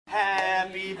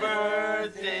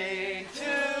birthday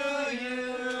to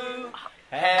you.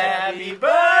 Happy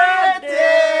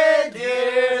birthday,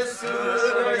 dear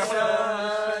Sudarshan.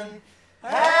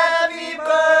 Happy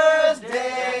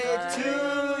birthday to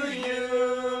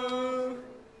you.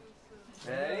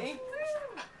 Ready?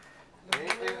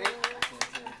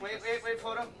 Wait,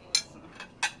 photo.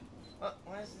 Oh,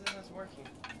 why is this working?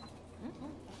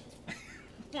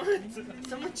 What?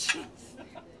 Someone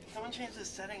changed the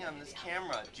setting on this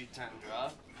camera,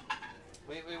 Jitendra.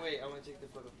 Wait, I want to take the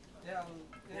photo. Yeah,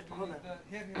 hold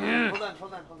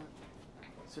on.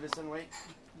 Sudarshan, wait.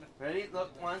 Ready?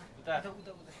 Look, one.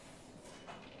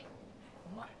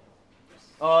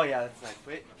 Oh yeah, that's nice.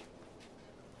 Wait.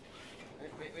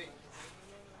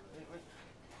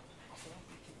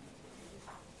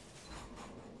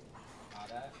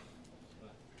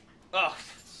 Oh,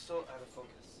 it's so out of focus.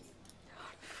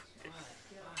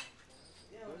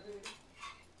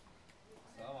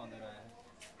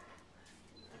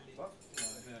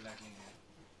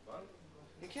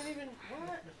 You can't even.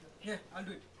 What? Here, I'll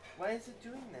do it. Why is it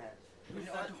doing that?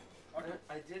 Auto.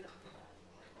 I did.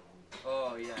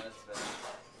 Oh yeah, that's better.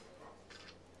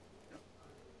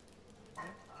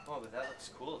 Oh, but that looks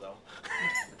cool though.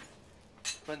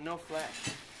 But no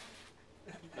flash.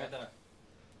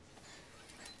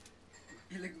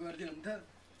 ये लग गर्दिन त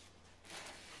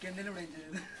candle उडाइन्छ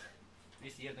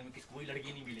इस year तुम्हें किस कोई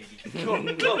लड़की नहीं मिलेगी Go.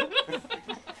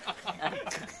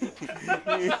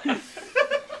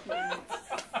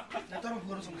 न तर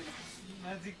फोरो सम्झिन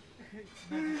magic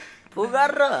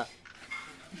Pugar.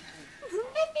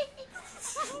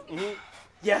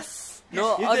 Yes.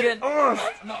 No, You did again. it. Oh.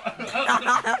 no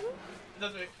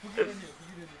that's right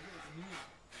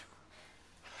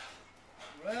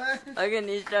Again,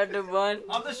 he started to burn.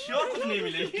 अब तो श्योर कुछ नहीं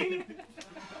मिलेगी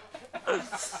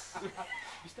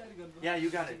Yeah, you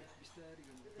got it.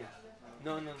 Yeah.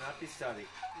 No, not Bistari.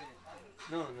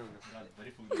 No.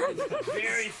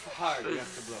 Very hard. You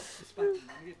have to blow.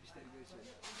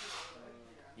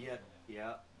 Yeah.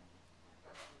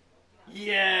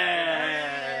 Yes.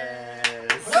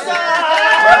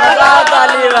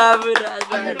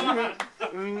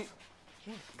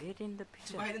 Get in the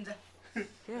picture.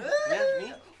 Yeah,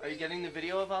 me? Are you getting the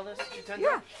video of all this?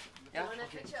 Yeah. Yeah? Want a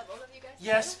picture of all of you guys?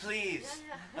 Yes, please.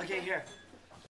 Yeah. Okay, here.